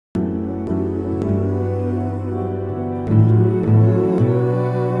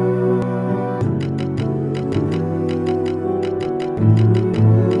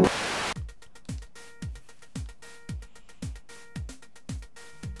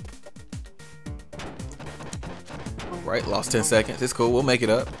Right, lost 10 seconds. It's cool. We'll make it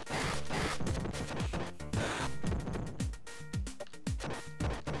up.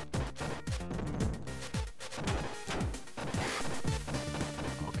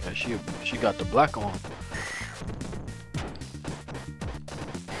 Okay, she got the black on.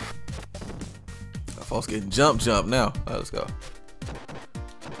 Folks getting jump now. Right, let's go.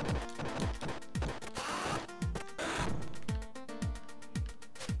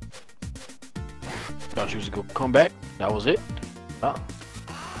 Thought you was gonna come back. That was it. Oh.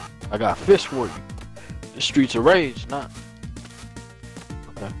 I got a fish for you. The streets of rage, nah.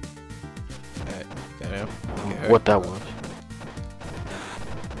 Okay. Alright, got him. What that was.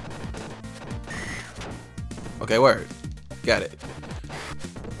 Okay, word. Got it.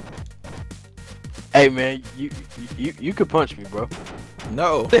 Hey man, you could punch me, bro.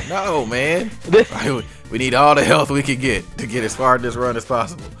 No, no, man. Right, we need all the health we can get to get as far in this run as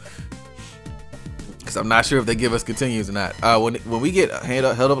possible. Cause I'm not sure if they give us continues or not. When we get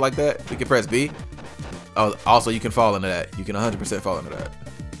held up like that, we can press B. Oh, also you can fall into that. You can 100% fall into that.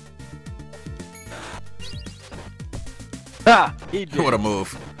 Ha! He did. What a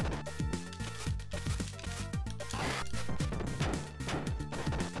move.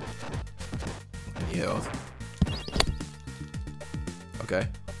 Health. Okay.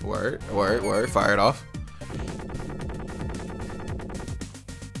 Word. Fire it off.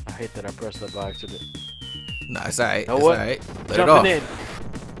 I hate that I pressed that by accident. Nah, it's alright. Know It's what? alright. Let Jumping it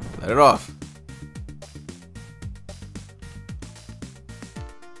off. in. Let it off.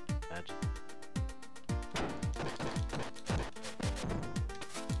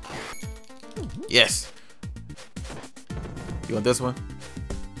 Yes. You want this one?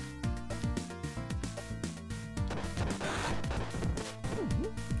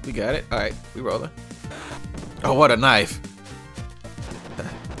 We got it. All right, we rolling. Oh, what a knife!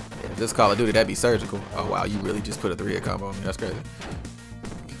 If this Call of Duty, that'd be surgical. Oh wow, you really just put a 3-hit combo on me. That's crazy.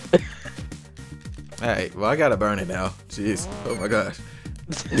 All right, well I gotta burn it now. Jeez. Oh my gosh.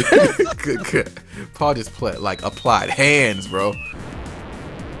 Good. Paul just applied hands, bro.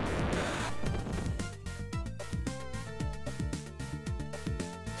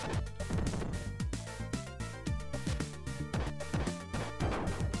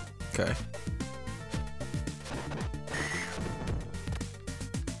 Okay.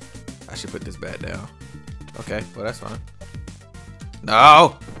 I should put this bat down. Okay, well that's fine.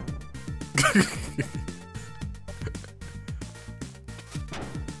 No!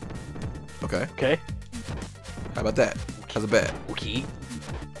 Okay. Okay. How about that? How's a bat? Okay.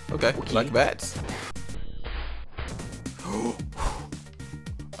 Okay. Like bats.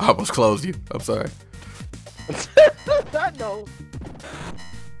 I almost closed you. I'm sorry. I know.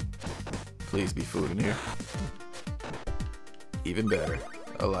 Please be food in here. Even better.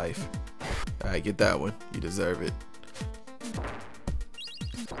 A life. Alright, get that one. You deserve it.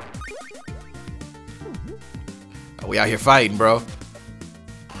 Oh, we out here fighting, bro.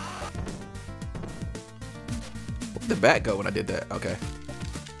 Where'd the bat go when I did that? Okay.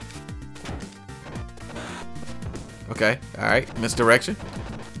 Okay. Alright. Misdirection.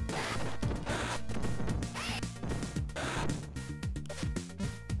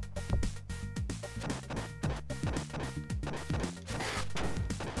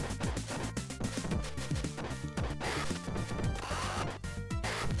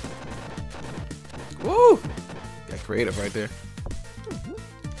 Woo! Got creative right there.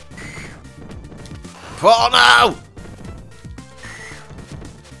 Oh no!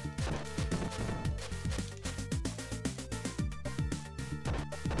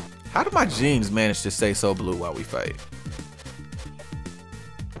 How do my jeans manage to stay so blue while we fight?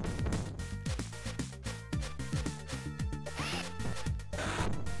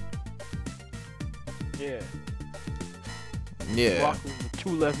 Yeah. Yeah. Walk with 2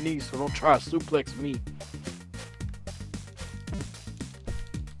 left knees, so don't try to suplex me.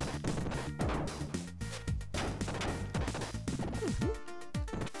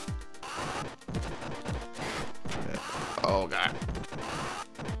 Oh god.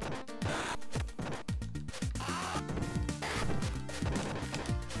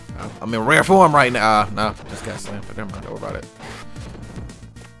 I'm in rare form right now. No, just got slammed, but never mind. Don't worry about it.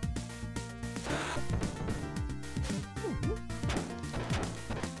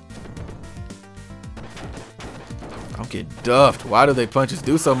 I'm getting duffed. Why do they punches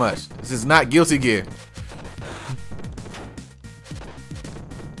do so much? This is not Guilty Gear.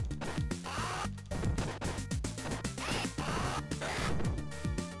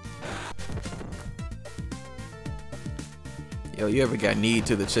 Yo, you ever got kneed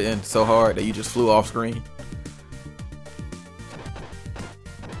to the chin so hard that you just flew off screen?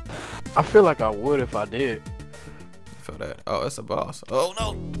 I feel like I would if I did. feel that. Oh, it's a boss. Oh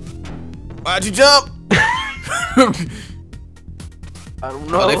no! Why'd you jump? I don't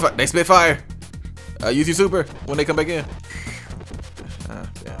know. Oh, they spit fire. Use your super when they come back in.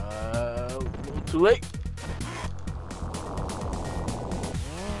 Too late.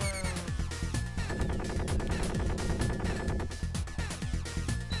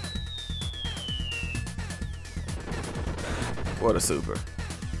 What a super.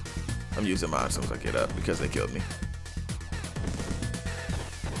 I'm using mine as soon as I get up because they killed me.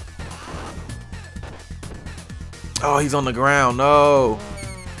 Oh, he's on the ground. No.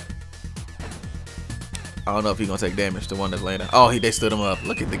 I don't know if he's gonna take damage. The one that's laying down. Oh, they stood him up.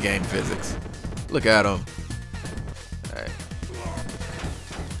 Look at the game physics. Look at him. All right.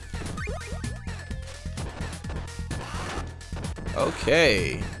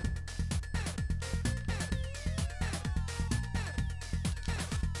 Okay.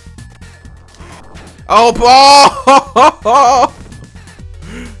 Oh, Paul!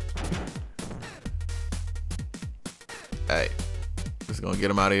 Hey, just gonna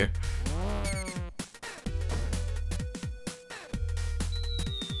get him out of here.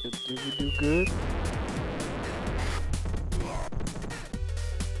 Did we do good?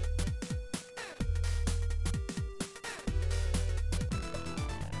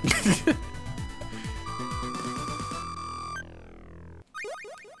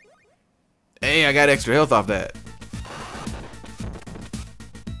 Hey, I got extra health off that.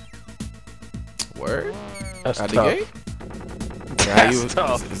 Word? That's Out tough. the gate?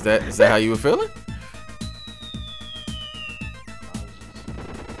 Is that how you were feeling?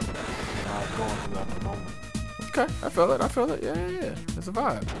 Not going through that at the moment. Okay, I feel it. Yeah. It's a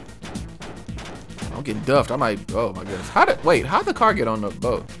vibe. I'm getting duffed. I might. Oh my goodness. How'd the car get on the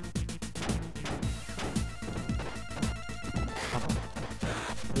boat?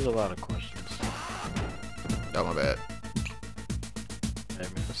 There's a lot of questions. Oh my bad. Hey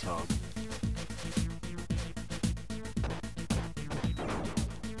man, that's all.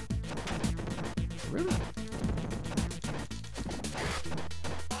 Really?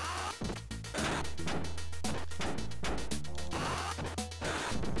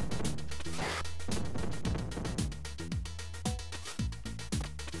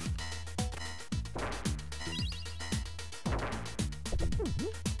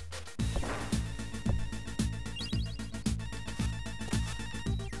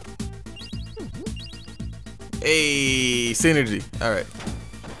 Hey, synergy. All right.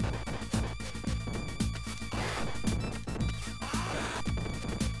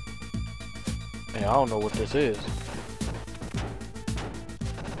 Man, I don't know what this is.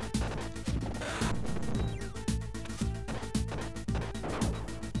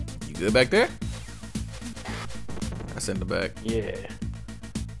 You good back there? I sent it back. Yeah.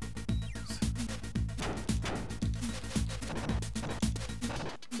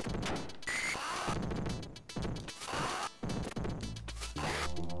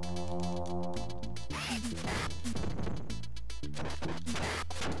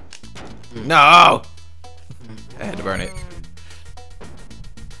 No! I had to burn it.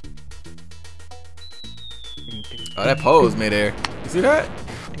 Oh, that pose midair. You see that?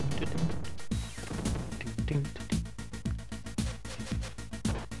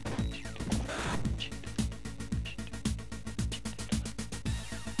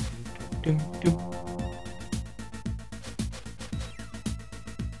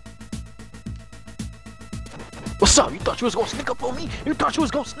 What's up? You thought you was gonna sneak up on me? You thought you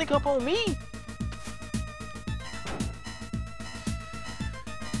was gonna sneak up on me?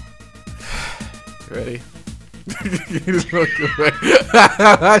 Ready? You just walked away.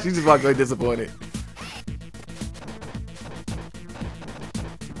 She just walked away disappointed.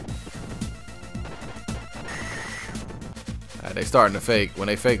 They starting to fake. When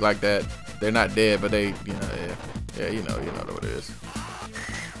they fake like that, they're not dead, but they, you know, yeah, you know what it is.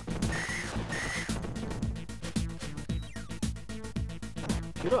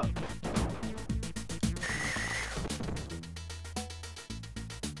 Get up.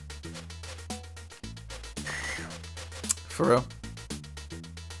 For real.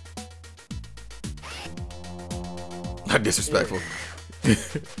 Not disrespectful. Need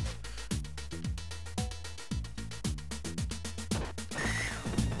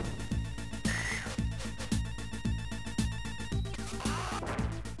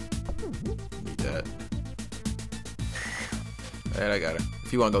that. Alright, I got her.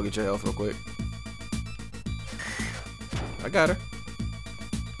 If you want to go get your health real quick. I got her.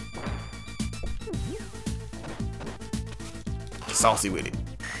 Saucy with it.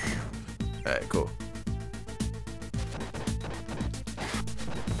 Alright, cool.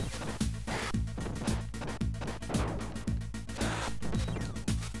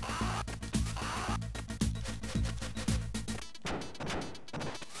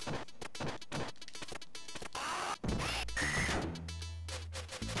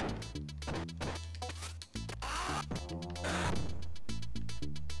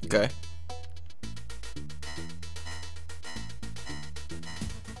 Okay.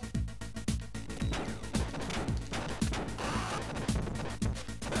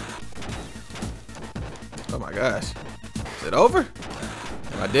 Oh my gosh. Is it over?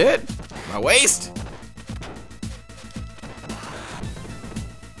 Am I dead? Am I waste?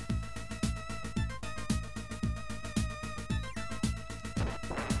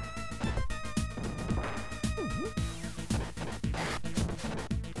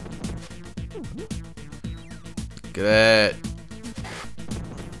 Look at that.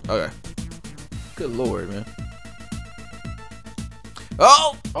 Okay. Good lord, man.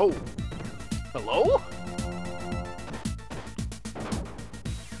 Oh! Oh. Hello?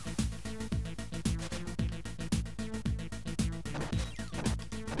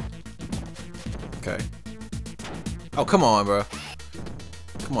 Okay. Oh, come on, bro.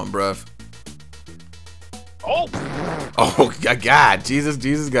 Come on, bruv. Oh! Oh, God.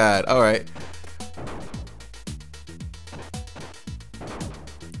 Jesus, God. All right.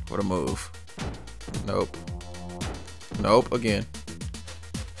 What a move. Nope. Nope, again.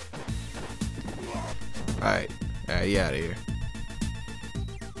 Alright. Alright, you out of here.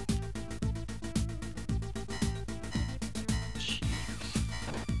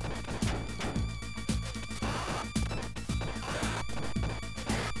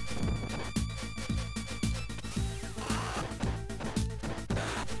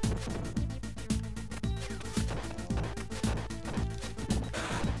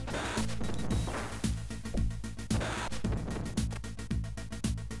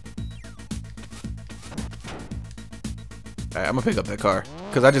 Alright, I'm gonna pick up that car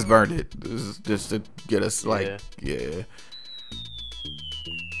because I just burned it. This is just to get us like, yeah.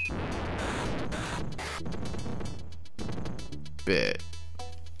 Bet.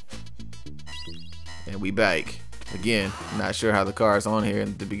 And we back again. Not sure how the car is on here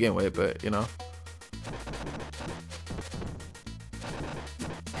to begin with, but you know.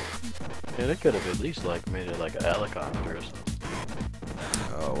 Yeah, they could have at least like made it like a helicopter or something.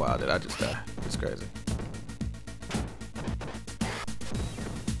 Oh wow, did I just die? It's crazy.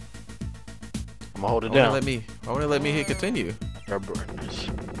 I'm gonna hold it down. Why won't it let me hit continue? Our burners.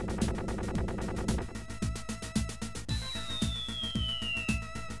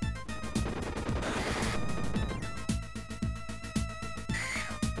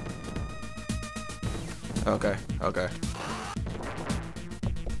 Okay, okay.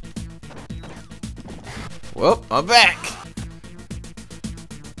 Well, I'm back.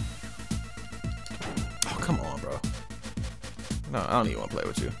 Oh, come on, bro. No, I don't even want to play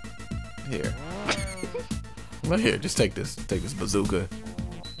with you. Here. Well, here, just take this bazooka.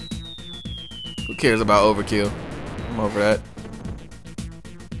 Who cares about overkill? I'm over that.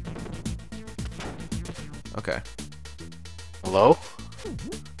 Okay. Hello?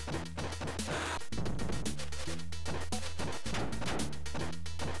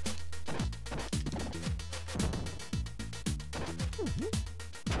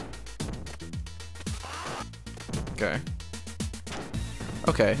 Okay.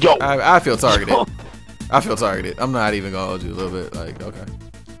 Okay. Yo. I feel targeted. Yo. I feel targeted. I'm not even gonna hold you a little bit. Like, okay.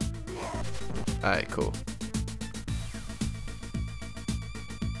 Alright, cool.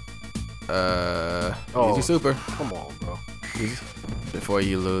 Use your super. Come on, bro. Before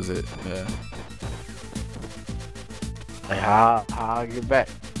you lose it. Yeah. Hey, how I get back?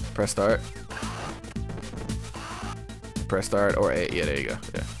 Press start. Press start or A. Yeah, there you go.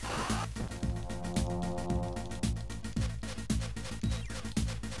 Yeah.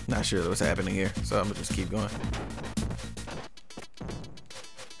 Not sure what's happening here, so I'm gonna just keep going.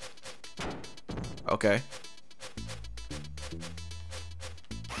 Okay.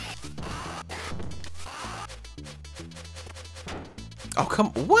 Oh,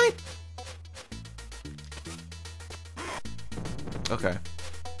 come, what? Okay.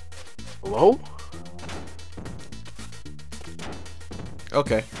 Hello?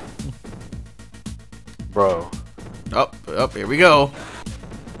 Okay. Bro. Oh, here we go.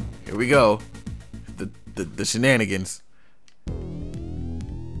 Here we go. The shenanigans.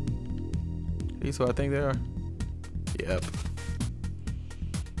 These who I think they are? Yep.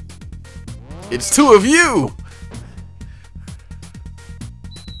 It's two of you!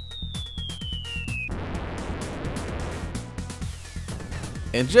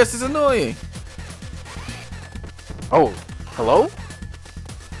 And just as annoying. Oh, hello?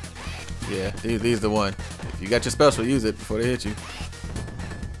 Yeah, these the one. If you got your special, use it before they hit you.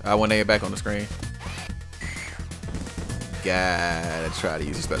 I want to get back on the screen. Gotta try to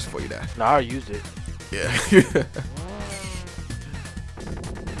use your special before you die. Nah, I used it. Yeah.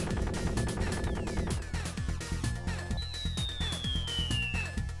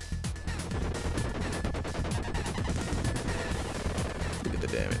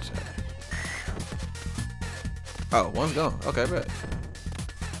 Oh, one's gone. Okay, bet.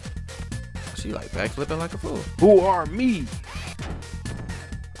 She like backflipping like a fool. Who are me?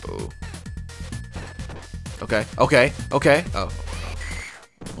 Oh. Okay. Okay. Okay. Oh.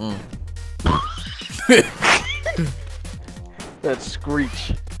 That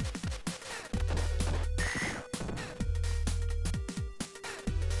screech.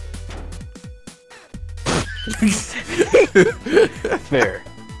 Fair.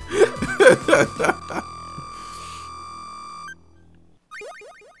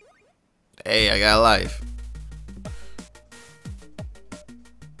 Hey, I got life.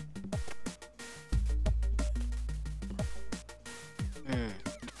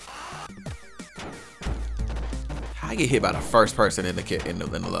 I get hit by the first person in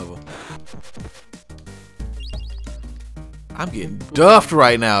the level. I'm getting duffed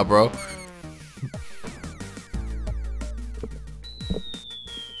right now, bro.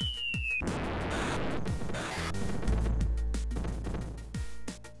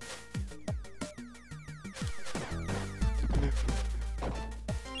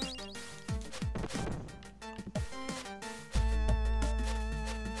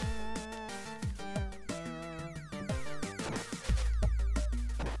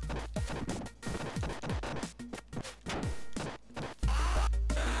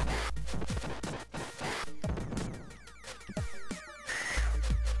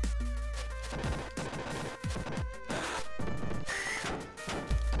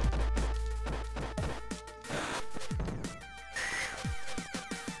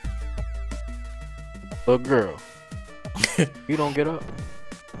 Little girl, you don't get up.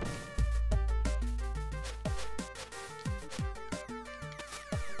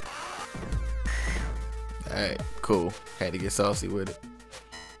 Alright, cool. Had to get saucy with it.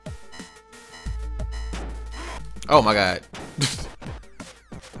 Oh my god. You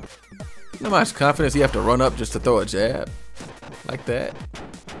know how much confidence you have to run up just to throw a jab? Like that?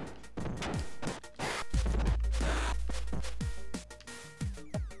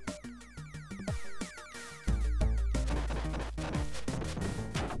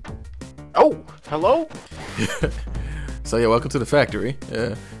 Oh, hello? So yeah, welcome to the factory.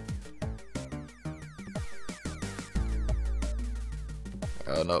 Yeah.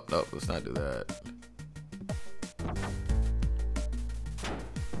 Oh, nope, nope, let's not do that.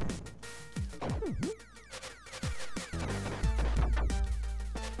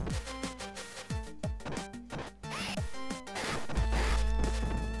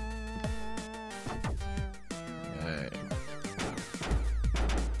 Alright.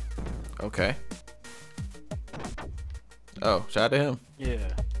 Okay. Oh, shout out to him. Yeah.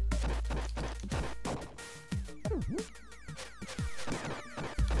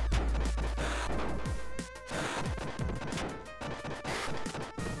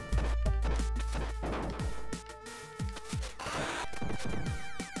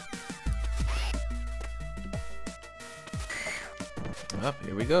 Oh,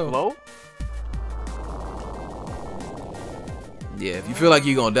 here we go. Hello? Yeah, if you feel like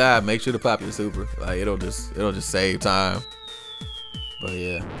you're gonna die, make sure to pop your super. Like it'll just save time. But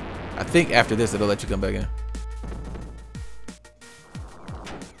yeah, I think after this it'll let you come back in.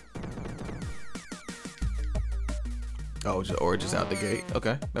 Oh, or just out the gate.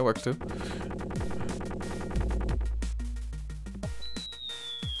 Okay, that works too.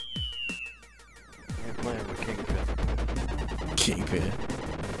 I'm playing with Kingpin. Kingpin.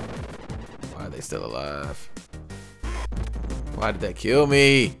 Why are they still alive? Why did that kill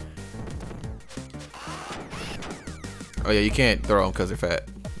me? Oh yeah, you can't throw them because they're fat.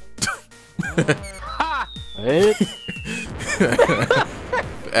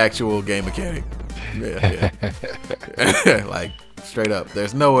 Actual game mechanic. Yeah, yeah. Like straight up.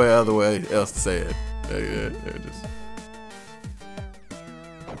 There's no other way else to say it. Yeah, they're just.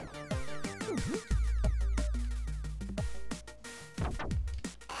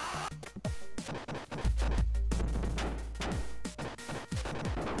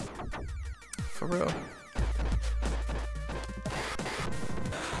 For real.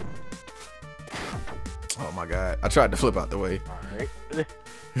 Oh my god. I tried to flip out the way. Alright.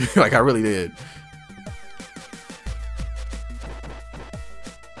 Like I really did.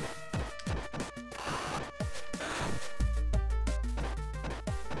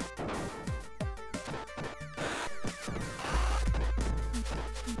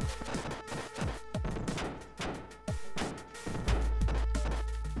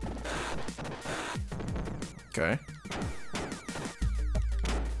 Okay.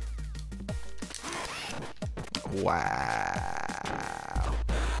 Wow.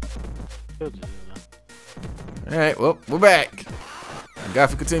 Alright, well, we're back.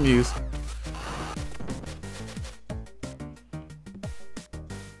 Graphic continues.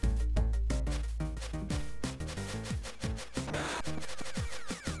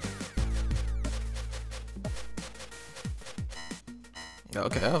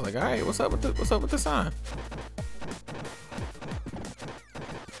 Okay, I was like, all right, what's up with the sign?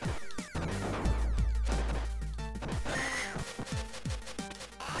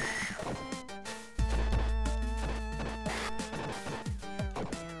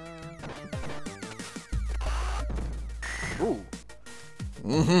 Ooh.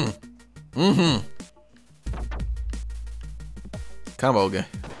 Combo game.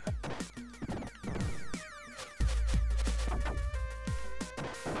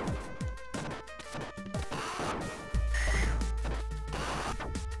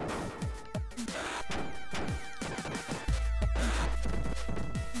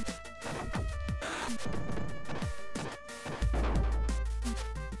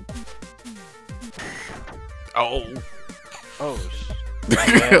 Oh. Oh.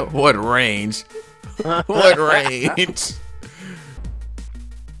 What range? What range?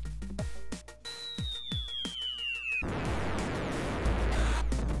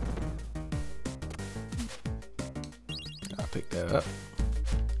 I'll pick that up.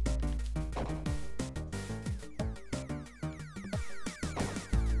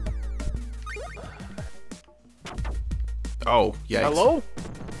 Oh, yikes. Hello?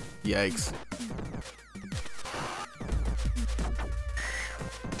 Yikes.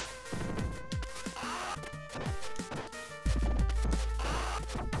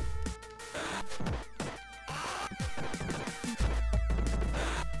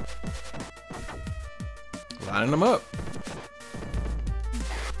 Lining them up.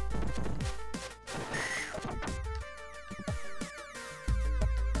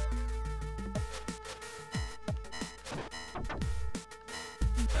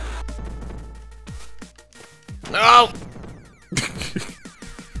 No!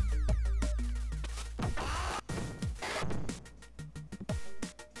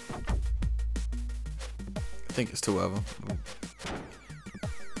 I think it's 2 of them.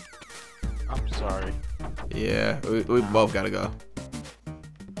 I'm sorry. Yeah, we both gotta go.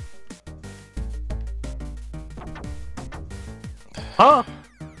 Huh?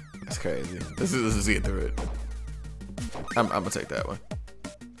 That's crazy. Let's just get through it. I'm gonna take that one.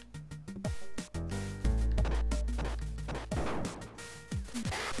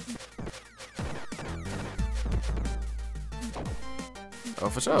 Oh,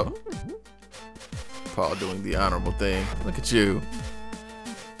 for sure. Paul doing the honorable thing. Look at you.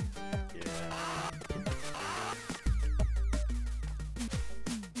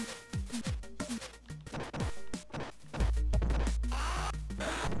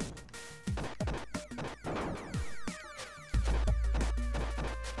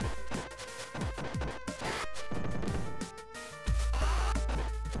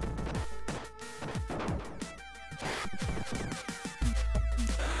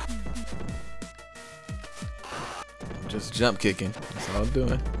 Just jump kicking. That's all I'm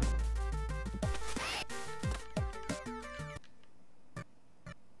doing.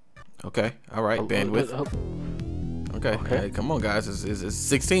 Okay. All right. Bandwidth. Okay. Hey, come on, guys. It's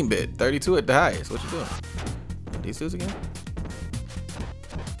 16-bit. 32 at the highest. What you doing? These dudes again?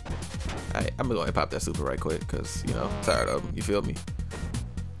 Alright, I'm gonna go and pop that super right quick because, you know, I'm tired of them. You feel me?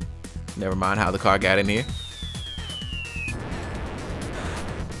 Never mind how the car got in here.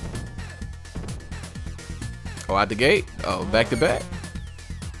 Oh, out the gate? Oh, back to back?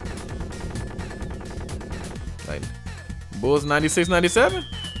 Like, Bulls 96, 97?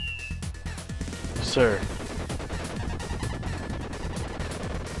 Sir.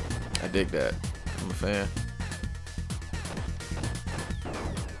 I dig that. I'm a fan.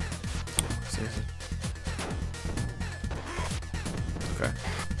 Okay.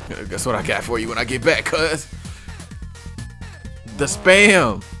 Guess what I got for you when I get back, cuz? The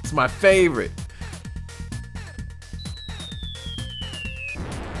spam. It's my favorite.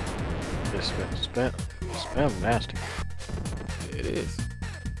 Spam nasty. It is.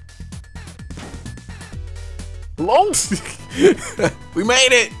 Hello? We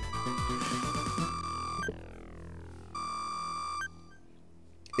made it.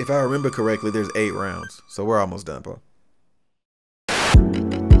 If I remember correctly, there's 8 rounds, so we're almost done, bro.